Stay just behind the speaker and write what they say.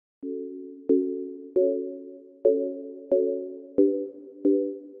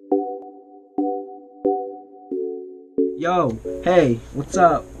Yo, hey, what's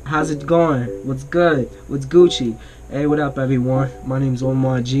up? How's it going? What's good? What's Gucci? Hey, what up everyone? My name's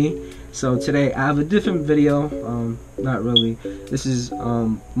Omar G. So today I have a different video, not really. This is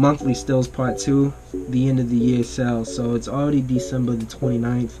monthly stills part 2, the end of the year sale. So it's already December the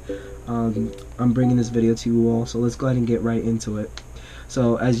 29th. I'm bringing this video to you all, so let's go ahead and get right into it.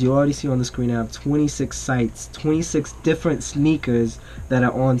 So as you already see on the screen, I have 26 sites, 26 different sneakers that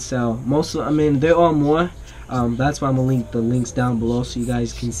are on sale. There are more. That's why I'm gonna link the links down below so you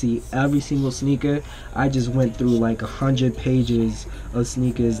guys can see every single sneaker. I just went through like 100 pages of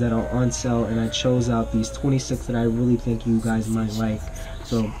sneakers that are on sale, and I chose out these 26 that I really think you guys might like.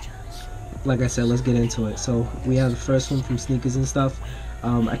 So like I said, let's get into it. So we have the first one from Sneakers and Stuff.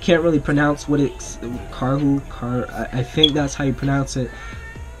 I can't really pronounce what it's I think that's how you pronounce it.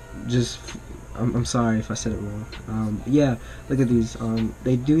 I'm sorry if I said it wrong. Yeah, look at these.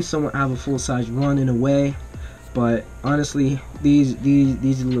 They do somewhat have a full-size run in a way, but honestly, these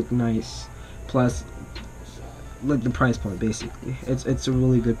look nice. Plus, look the price point. Basically, it's a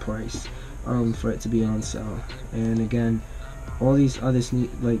really good price for it to be on sale. And again, all these other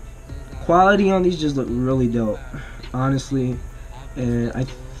quality on these just look really dope, honestly. And I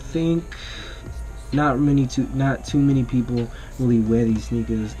think not too many people really wear these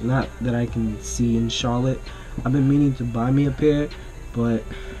sneakers, not that I can see in Charlotte. I've been meaning to buy me a pair, but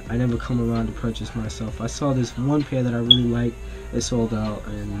I never come around to purchase myself. I saw this one pair that I really liked. It sold out,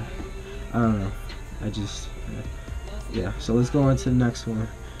 and I don't know, yeah. So let's go on to the next one.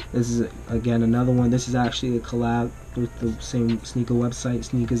 This is again another one. This is actually a collab with the same sneaker website,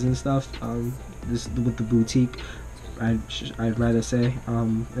 Sneakers and Stuff. This with the boutique, I'd rather say.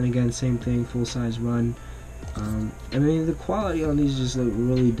 And again, same thing, full size run. I mean, the quality on these just look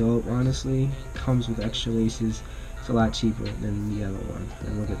really dope. Honestly, comes with extra laces. It's a lot cheaper than the other one.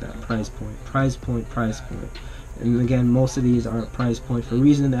 And look at that price point. And again, most of these aren't price point for a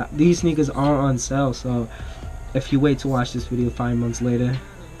reason that these sneakers are on sale. So if you wait to watch this video 5 months later,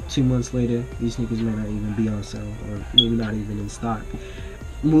 2 months later, these sneakers may not even be on sale, or maybe not even in stock.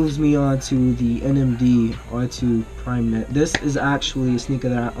 Moves me on to the NMD R2 Prime Net. This is actually a sneaker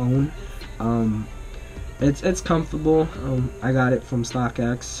that I own. It's comfortable. I got it from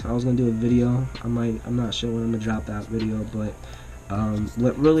StockX. I was gonna do a video. I'm not sure when I'm gonna drop that video, but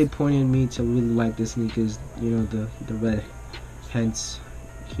what really pointed me to really like this sneaker is, you know, the red hints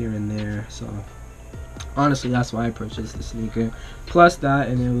here and there. So honestly, that's why I purchased the sneaker. Plus that,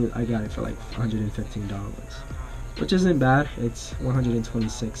 and I got it for like $115, which isn't bad. It's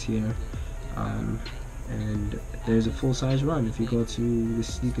 126 here, and there's a full-size run. If you go to the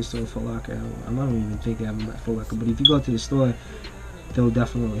sneaker store, Foot Locker, I don't even think they have them at Foot Locker, but if you go to the store, they'll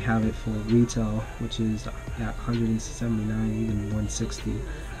definitely have it for retail, which is at 179, even 160.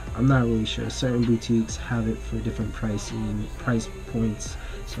 I'm not really sure. Certain boutiques have it for different price points,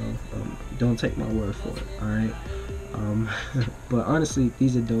 so don't take my word for it. All right. But honestly,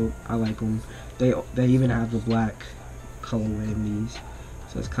 these are dope. I like them. They even have the black colorway in these,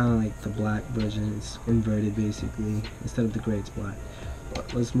 so it's kind of like the black version. It's inverted basically. Instead of the gray, it's black.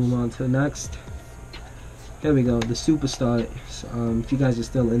 But let's move on to the next. Here we go, the Superstar. If you guys are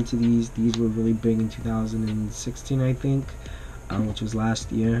still into these were really big in 2016, I think, which was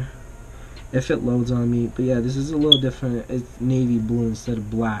last year. If it loads on me, but yeah, this is a little different. It's navy blue instead of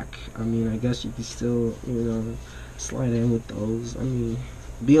black. I mean, I guess you could still, you know, slide in with those. I mean,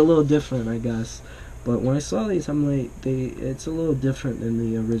 be a little different, I guess. But when I saw these, I'm like, it's a little different than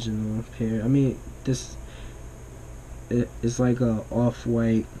the original pair. I mean, it's like a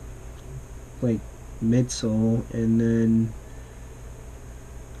off-white, like midsole, and then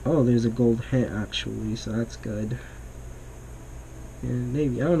there's a gold hint actually, so that's good. And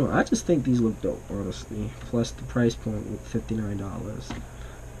maybe, I don't know, I just think these look dope, honestly. Plus the price point with $59.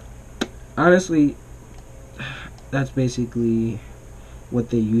 Honestly, that's basically what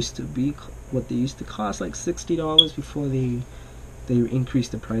they used to be, what they used to cost, like $60 before they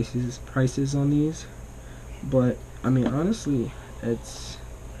increased the prices on these. But I mean, honestly, it's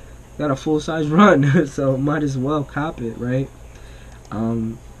got a full-size run, so might as well cop it, right?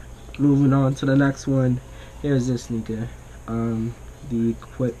 Moving on to the next one. Here's this sneaker, the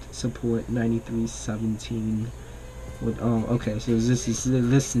Equipped Support 9317 with okay, so this is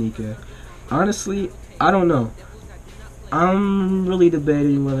this sneaker. Honestly, I don't know. I'm really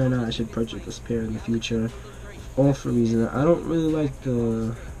debating whether or not I should purchase this pair in the future, all for reason. I don't really like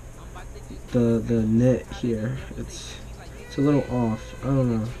the knit here. It's a little off. I don't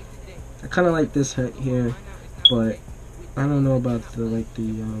know. I kind of like this here, but I don't know about the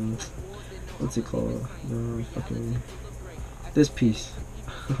what's it called? The fucking this piece.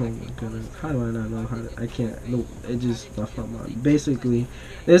 Oh my goodness, how do I not know how to? I can't. No, it just left my mind. Basically,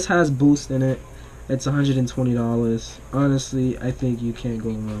 this has Boost in it. It's $120. Honestly, I think you can't go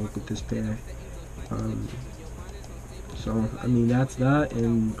wrong with this pair. So I mean that's that.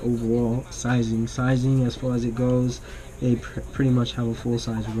 And overall sizing as far as it goes, they pretty much have a full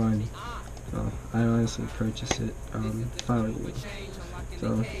size run. So I honestly purchased it finally.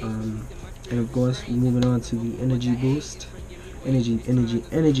 So and of course moving on to the Energy Boost. Energy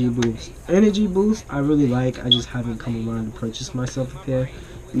Boost I really like. I just haven't come around to purchase myself a pair.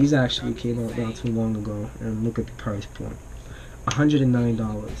 These actually came out not too long ago, and look at the price point,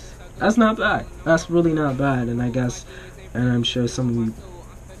 $109. That's not bad. That's really not bad. And I guess, and I'm sure some of you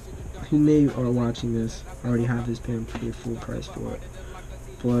who may are watching this already have this pair and paid full price for it.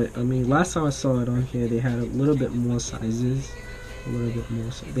 But I mean, last time I saw it on here, they had a little bit more sizes.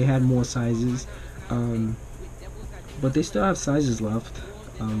 They had more sizes, but they still have sizes left.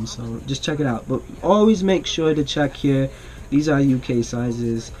 So just check it out. But always make sure to check here. These are UK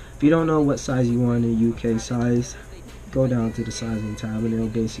sizes. If you don't know what size you want in UK size, go down to the sizing tab and it'll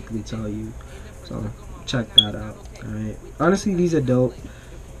basically tell you. So check that out. Alright. Honestly, these are dope.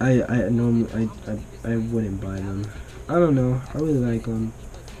 I normally I wouldn't buy them. I don't know. I really like them,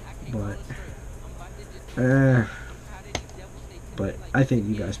 but I think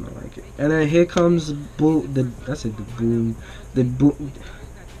you guys might like it. And then here comes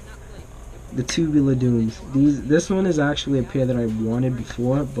the Tubular Dooms. This one is actually a pair that I wanted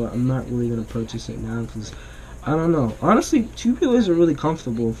before, but I'm not really gonna purchase it now because I don't know. Honestly, Tubulars are really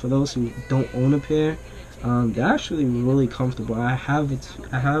comfortable. For those who don't own a pair, they're actually really comfortable. I have a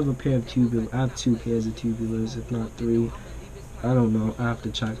pair of Tubulars. I have 2 pairs of Tubulars, if not 3. I don't know. I have to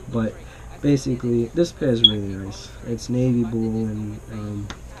check, but basically, this pair is really nice. It's navy blue,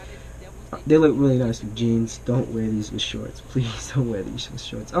 and they look really nice with jeans. Don't wear these with shorts. Please don't wear these with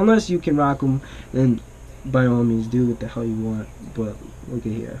shorts. Unless you can rock them, then by all means do what the hell you want. But look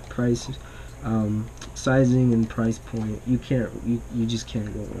at here, price, sizing, and price point. You just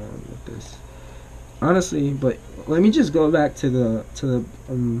can't go wrong with this. Honestly, but let me just go back to the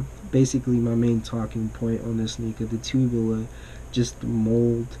basically my main talking point on this sneaker, the Tubular, just the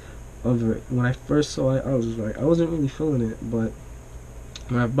mold of it. When I first saw it, I was like, I wasn't really feeling it, but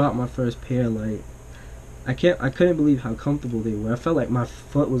when I bought my first pair, like, I couldn't believe how comfortable they were. I felt like my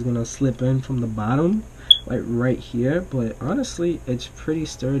foot was gonna slip in from the bottom, like right here, but honestly, it's pretty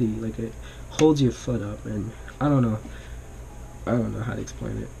sturdy. Like, it holds your foot up, and I don't know how to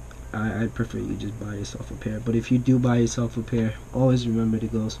explain it. I'd prefer you just buy yourself a pair, but if you do buy yourself a pair, always remember to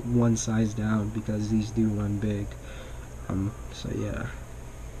go one size down because these do run big. So yeah.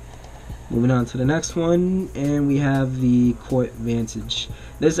 Moving on to the next one, and we have the Court Vantage.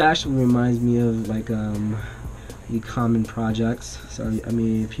 This actually reminds me of like the Common Projects. So I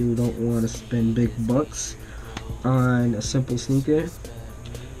mean, if you don't want to spend big bucks on a simple sneaker,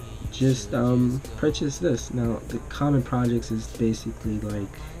 just purchase this. Now the Common Projects is basically like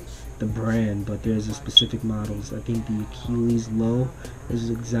the brand, but there's a specific models. I think the Achilles Low is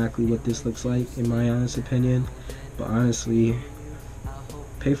exactly what this looks like, in my honest opinion. But honestly,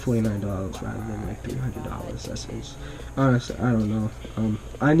 pay $49 rather than like $300. That's just, honestly, I don't know.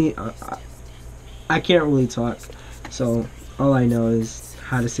 I can't really talk, so all I know is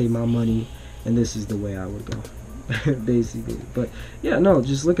how to save my money, and this is the way I would go, basically. But yeah, no,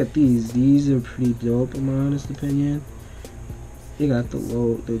 just look at these. These are pretty dope, in my honest opinion. They got the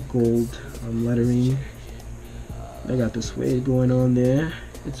gold lettering. They got the suede going on there.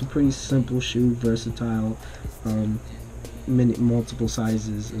 It's a pretty simple shoe, versatile. Multiple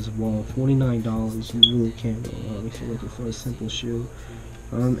sizes as well. $49, you really can't go wrong if you're looking for a simple shoe.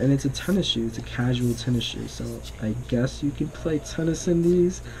 And it's a tennis shoe. It's a casual tennis shoe, so I guess you could play tennis in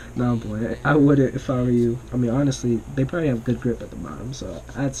these. No, boy, I wouldn't if I were you. I mean, honestly, they probably have good grip at the bottom, so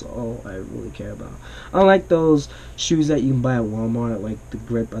that's all I really care about. Unlike those shoes that you can buy at Walmart, like the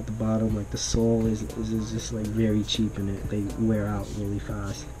grip at the bottom, like the sole is just like very cheap in it. They wear out really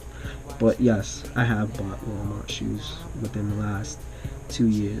fast. But yes, I have bought Walmart shoes within the last 2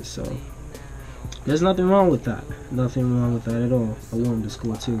 years, so there's nothing wrong with that. Nothing wrong with that at all. I wore them to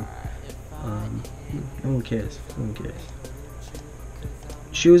school too. No one cares. No one cares.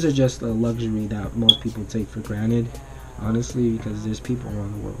 Shoes are just a luxury that most people take for granted, honestly, because there's people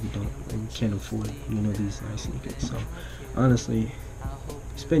around the world who can't afford, these nice sneakers. So honestly,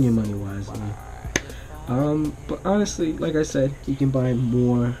 spend your money wisely. But honestly, like I said, you can buy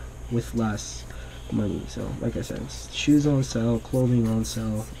more with less money. So like I said, shoes on sale, clothing on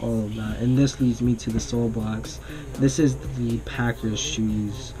sale, all of that. And this leads me to the Soul Box. This is the Packers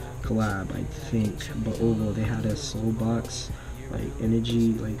shoes collab, I think, but overall they had a Soul Box like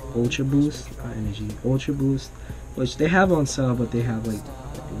energy, like ultra boost, energy ultra boost, which they have on sale, but they have like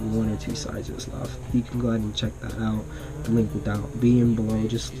 1 or 2 sizes left. You can go ahead and check that out. The link without being below.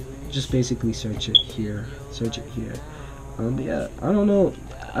 Just basically search it here. But yeah, I don't know.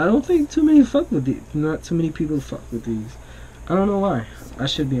 I don't think too many fuck with these. Not too many people fuck with these. I don't know why. I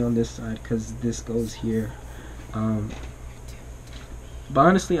should be on this side because this goes here. But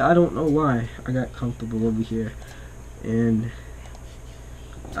honestly, I don't know why I got comfortable over here. And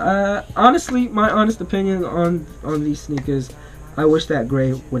honestly, my honest opinion on these sneakers, I wish that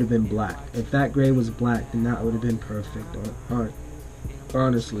gray would have been black. If that gray was black, then that would have been perfect.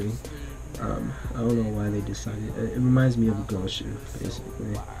 Honestly, I don't know why they decided. It reminds me of a girl shoe,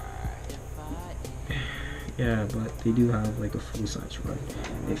 basically. Yeah, but they do have like a full size run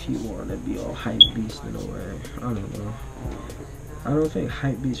if you want to be all hype beast in a way. I don't know. I don't think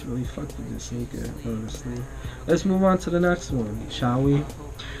hype beast really fucked with this sneaker, honestly. Let's move on to the next one, shall we?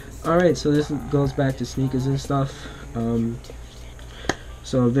 Alright, so this goes back to sneakers and stuff.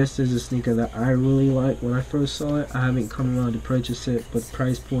 So this is a sneaker that I really like when I first saw it. I haven't come around to purchase it, but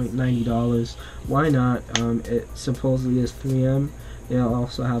price point $90. Why not? It supposedly is 3M. They'll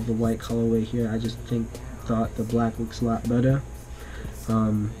also have the white colorway here. I just thought the black looks a lot better.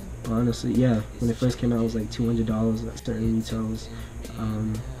 Honestly, yeah, when it first came out it was like $200 at certain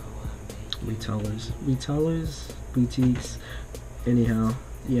retailers, boutiques. Anyhow,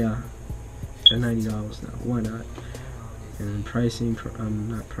 yeah, they're $90 now. Why not? And pricing,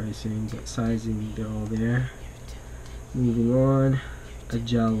 not pricing, but sizing, they're all there. Moving on, a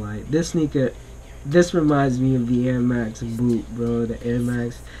gel light. This sneaker, this reminds me of the Air Max boot, bro. The Air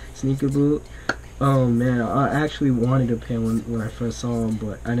Max sneaker boot. Oh man, I actually wanted a pair when I first saw them,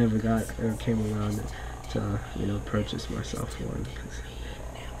 but I never came around to purchase myself one because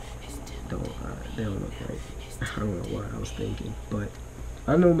they don't look right. I don't know what I was thinking, but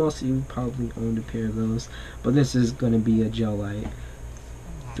I know most of you probably owned a pair of those. But this is gonna be a gel light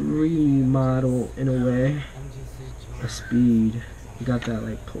 3 model in a way, a speed. You got that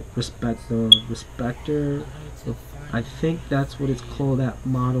like respector. I think that's what it's called, that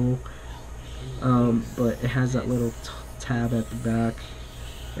model. But it has that little tab at the back.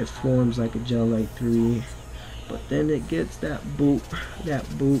 It forms like a gel light 3, but then it gets that boot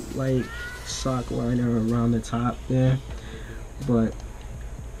like sock liner around the top there. But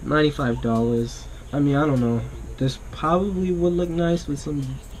 $95. I mean, I don't know. This probably would look nice with some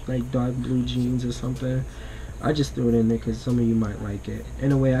like dark blue jeans or something. I just threw it in there because some of you might like it.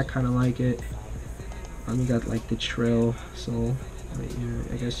 In a way, I kind of like it. You got like the trail, so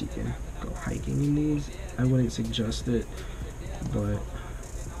I guess you can go hiking in these. I wouldn't suggest it, but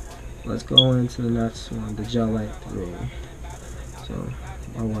let's go into the next one, the gel light 3. So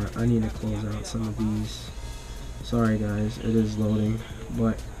I need to close out some of these. Sorry guys, it is loading,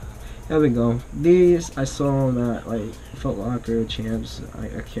 but there we go. These I saw them at like Foot Locker, Champs,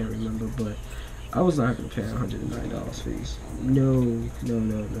 I can't remember, but I was not gonna pay $109 for these. No.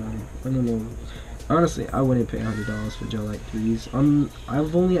 Honestly, I wouldn't pay $100 for gel light 3s.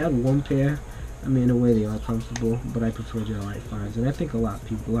 I've only had one pair. I mean, in a way they are comfortable, but I prefer gel light 5s, and I think a lot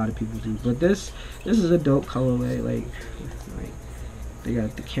of people do. But this is a dope colorway. Like they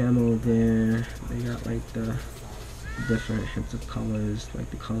got the camo there. They got like the different hints of colors, like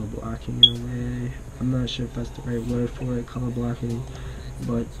the color blocking in a way. I'm not sure if that's the right word for it, color blocking,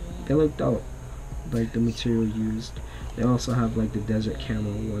 but they look dope. Like the material used. They also have like the desert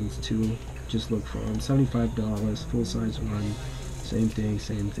camo ones too. Just look for them. $75, full size run. Same thing.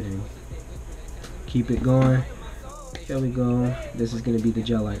 Keep it going. Here we go. This is gonna be the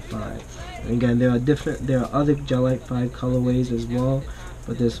gel light 5. And again, there are other gel light 5 colorways as well,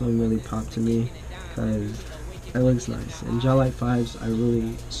 but this one really popped to me because it looks nice. And gel light 5s, I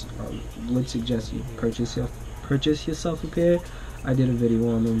really would suggest you purchase yourself a pair. I did a video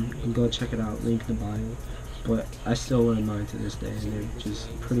on them, and go check it out, link in the bio. But I still wear mine to this day, and they're just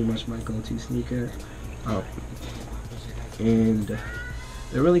pretty much my go-to sneaker. And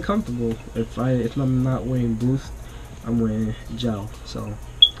they're really comfortable. If I'm not wearing Boost, I'm wearing gel. So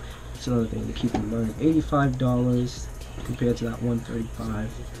it's another thing to keep in mind. $85 compared to that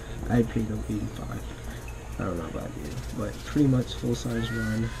 $135. I paid them $85. I don't know about you, but pretty much full size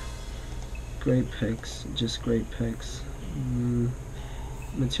run. Great picks, just great picks.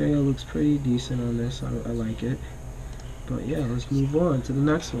 Material looks pretty decent on this. I like it. But yeah, let's move on to the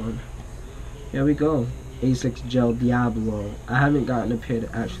next one. Here we go. Asics Gel Diablo. I haven't gotten a pair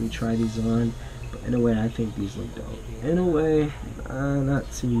to actually try these on, but in a way I think these look dope. In a way,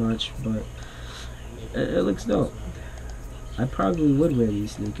 not too much, but it looks dope. I probably would wear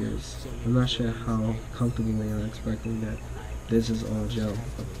these sneakers. I'm not sure how comfortable they are, expecting that this is all gel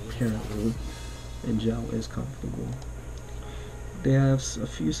apparently, and gel is comfortable. They have a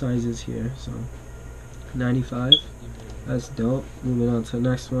few sizes here, so 95. That's dope. Moving on to the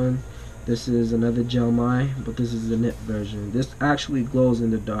next one. This is another gel my, but this is the knit version. This actually glows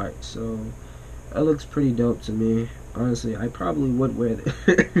in the dark, so that looks pretty dope to me. Honestly, I probably would wear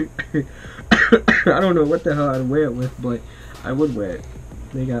it. I don't know what the hell I'd wear it with, but I would wear it.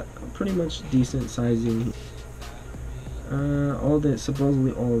 They got pretty much decent sizing.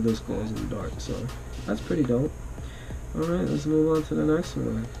 Supposedly all of this glows in the dark, so that's pretty dope. Alright, let's move on to the next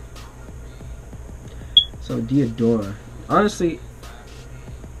one. So Diadora. Honestly,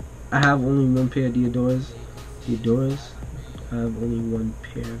 I have only one pair of Diadoras. I have only one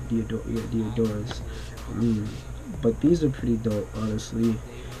pair of Diadoras. But these are pretty dope, honestly.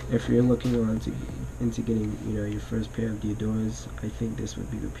 If you're looking into getting, your first pair of Diadoras, I think this would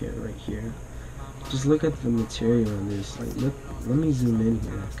be the pair right here. Just look at the material on this. Like, look. Let me zoom in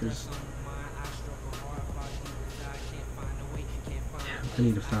here, because I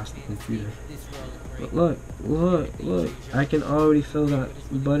need a faster computer. But look. I can already feel that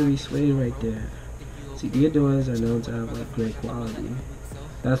buttery suede right there. See, Diadoras are known to have like great quality.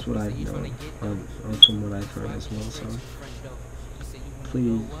 That's what I've known from what I've heard as well. So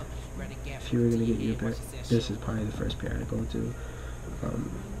please, if you were gonna get your pair, this is probably the first pair I'd go to.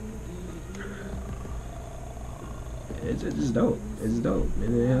 It's dope. It's dope,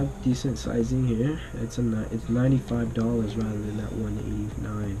 and they have decent sizing here. It's $95 rather than that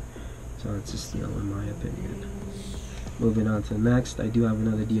 $189. So it's a steal in my opinion. Moving on to the next, I do have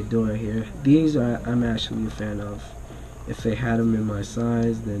another Diadora here. These I'm actually a fan of. If they had them in my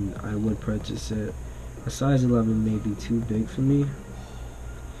size, then I would purchase it. A size 11 may be too big for me,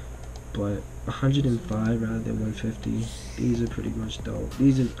 but 105 rather than 150. These are pretty much dope.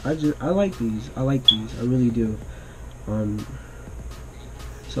 I like these. I really do.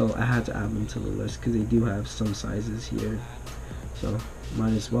 So I had to add them to the list because they do have some sizes here. So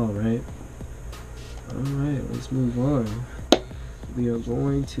might as well, right? Alright, let's move on. We are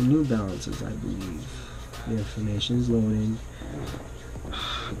going to New Balances, I believe. The information is loading.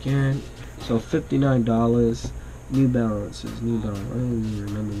 Again. So $59. New Balances. I don't even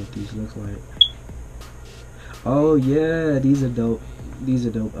remember what these look like. Oh yeah, these are dope.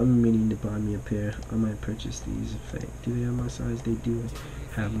 I've been meaning to buy me a pair. I might purchase these. Do they have my size? They do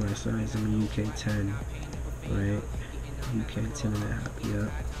have my size. I'm UK 10, right? UK 10 and a half. Yeah.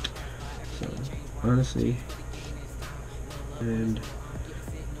 So honestly, and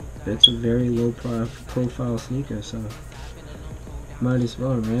it's a very low profile sneaker, so might as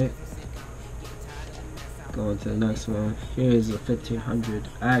well, right? Going to the next one. Here is a 1500.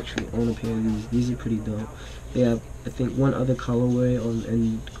 I actually own a pair of these. These are pretty dope. They have, I think, one other colorway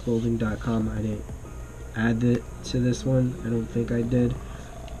on clothing.com. I didn't add it to this one. I don't think I did.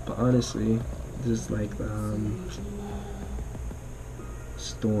 But honestly, this is like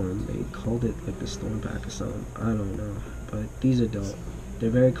Storm. They called it like the Storm pack or something. I don't know. But these are dope. They're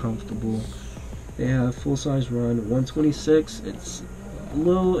very comfortable. They have full size run 126. It's a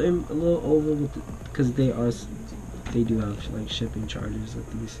little over with because they do have like shipping charges with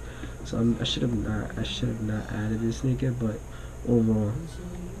these. So I should have not added this sneaker, but overall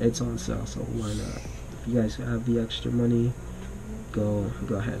it's on sale, so why not? If you guys have the extra money, go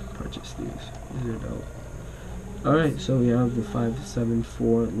ahead and purchase these. These are dope. Alright, so we have the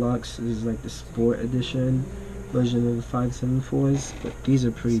 574 Luxe. This is like the sport edition version of the 574s, but these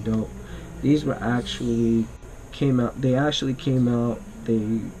are pretty dope. These actually came out,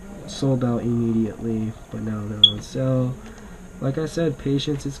 they sold out immediately, but now they're on sale. Like I said,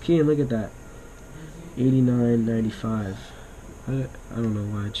 patience is key, and look at that, $89.95. I don't know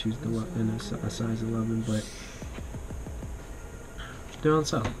why I choose the in a size 11, but they're on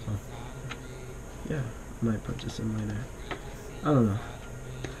sale. So yeah, I might purchase them later. I don't know.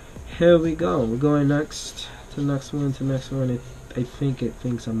 Here we go. We're going next to the next one. I think it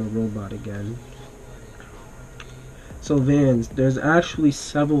thinks I'm a robot again. So Vans, there's actually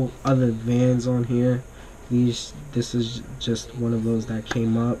several other Vans on here. This is just one of those that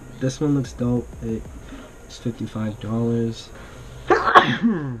came up. This one looks dope. It's $55.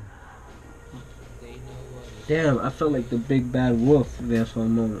 Damn, I felt like the big bad wolf there for a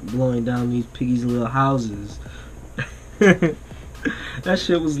moment, blowing down these piggies' little houses. That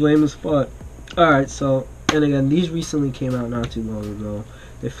shit was lame as fuck. Alright, so, and again, these recently came out not too long ago.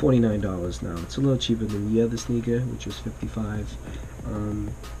 They're $49 now. It's a little cheaper than the other sneaker, which was $55.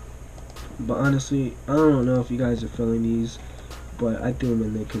 But honestly, I don't know if you guys are feeling these, but I threw them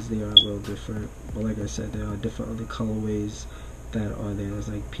in there because they are a little different. But like I said, there are different other colorways that are there. There's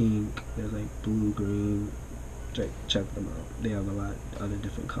like pink, there's like blue, green, check them out. They have a lot of other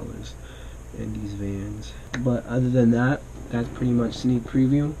different colors in these Vans. But other than that, that's pretty much sneak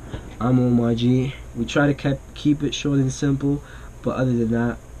preview. I'm Omar G. We try to keep it short and simple, but other than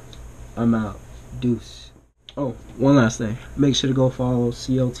that, I'm out. Deuce. Oh, one last thing. Make sure to go follow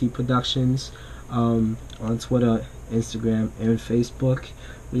CLT Productions on Twitter, Instagram, and Facebook.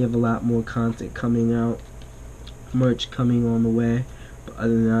 We have a lot more content coming out, merch coming on the way. But other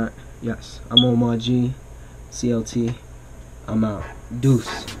than that, yes, I'm Omar G. CLT. I'm out.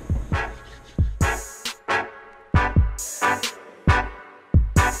 Deuce.